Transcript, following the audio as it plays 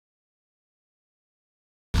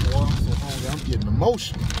I'm getting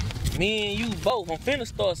emotional. Me and you both. I'm finna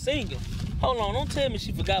start singing. Hold on, don't tell me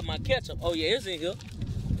she forgot my ketchup. Oh yeah, it's in here.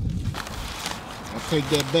 I take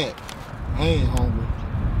that back. I ain't hungry.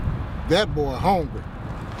 That boy hungry.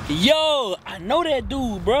 Yo, I know that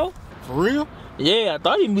dude, bro. For real? Yeah, I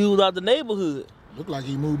thought he moved out the neighborhood. Look like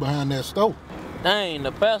he moved behind that stove. Dang,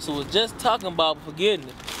 the pastor was just talking about forgetting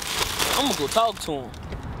it. I'm gonna go talk to him.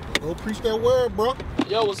 Go preach that word, bro.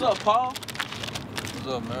 Yo, what's up, Paul? What's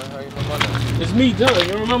up, man? How you know my name? It's me, John.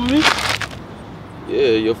 You remember me?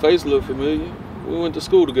 Yeah, your face look familiar. We went to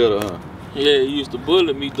school together, huh? Yeah, he used to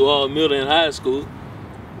bully me through all middle and high school.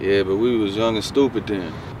 Yeah, but we was young and stupid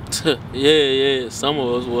then. yeah, some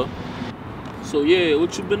of us were. So yeah,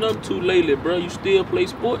 what you been up to lately, bro? You still play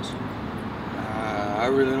sports? I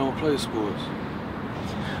really don't play sports.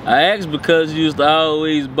 I asked because you used to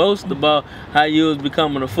always boast about how you was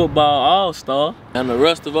becoming a football all-star, and the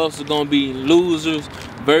rest of us are gonna be losers,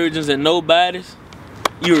 virgins, and nobodies.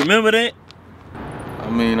 You remember that? I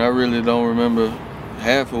mean, I really don't remember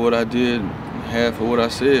half of what I did, half of what I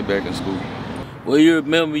said back in school. Well, you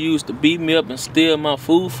remember you used to beat me up and steal my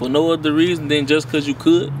food for no other reason than just because you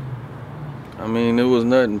could? I mean, it was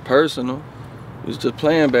nothing personal. It was just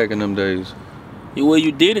playing back in them days. Well,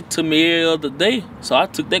 you did it to me every other day, so I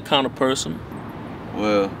took that kind of personal.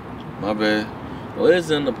 Well, my bad. Well, it's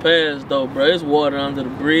in the past, though, bro. It's water under the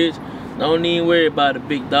bridge. Don't even worry about it,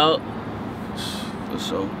 big dog. For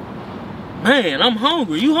sure. Man, I'm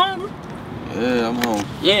hungry. You hungry? Yeah, I'm hungry.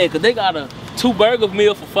 Yeah, because they got a 2-burger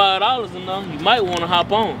meal for $5 and all. You might want to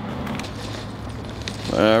hop on.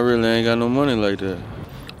 Man, I really ain't got no money like that.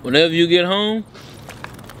 Whenever you get home,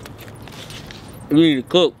 you need to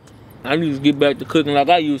cook. I need to get back to cooking like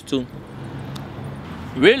I used to.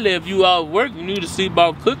 Really, if you out work, you need to see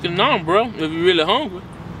about cooking now, bro, if you're really hungry.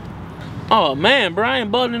 Oh, man, bro, I ain't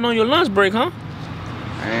buzzing on your lunch break, huh?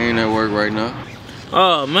 I ain't at work right now.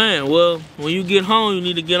 Oh, man, well, when you get home, you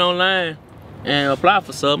need to get online and apply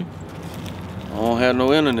for something. I don't have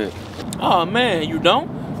no internet. Oh, man, you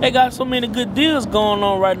don't? They got so many good deals going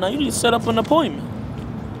on right now. You need to set up an appointment.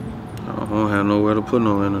 I don't have nowhere to put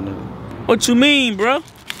no internet. What you mean, bro?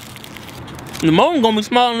 The modem gonna be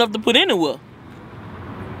small enough to put anywhere.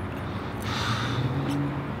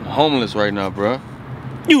 I'm homeless right now, bruh.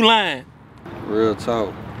 You lying. Real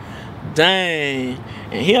talk. Dang.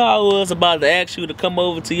 And here I was about to ask you to come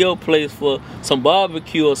over to your place for some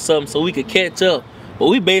barbecue or something so we could catch up. But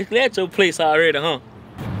we basically at your place already, huh?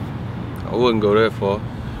 I wouldn't go that far.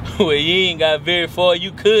 Well, you ain't got very far.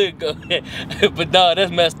 You could go. But dawg,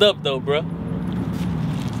 that's messed up though, bro.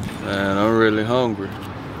 Man, I'm really hungry.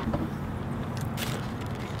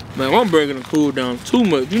 Man, I'm breaking the cool down too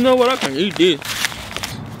much. You know what? I can eat this.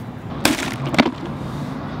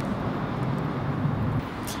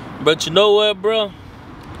 But you know what, bro?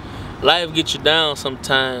 Life gets you down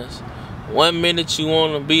sometimes. 1 minute you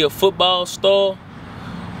want to be a football star,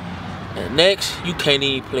 and next you can't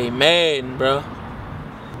even play Madden, bro.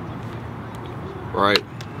 Right.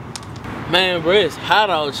 Man, bro, it's hot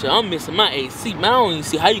out here. I'm missing my AC. Man, I don't even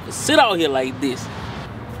see how you can sit out here like this.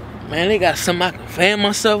 Man, they got something I can fan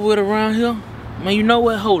myself with around here. Man, you know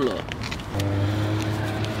what? Hold up.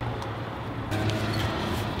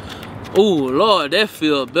 Ooh, Lord, that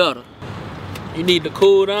feel better. You need to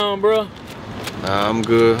cool down, bro? Nah, I'm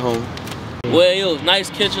good, homie. Well, it was nice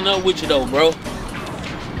catching up with you, though, bro.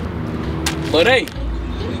 But hey,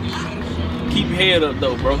 keep your head up,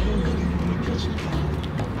 though, bro.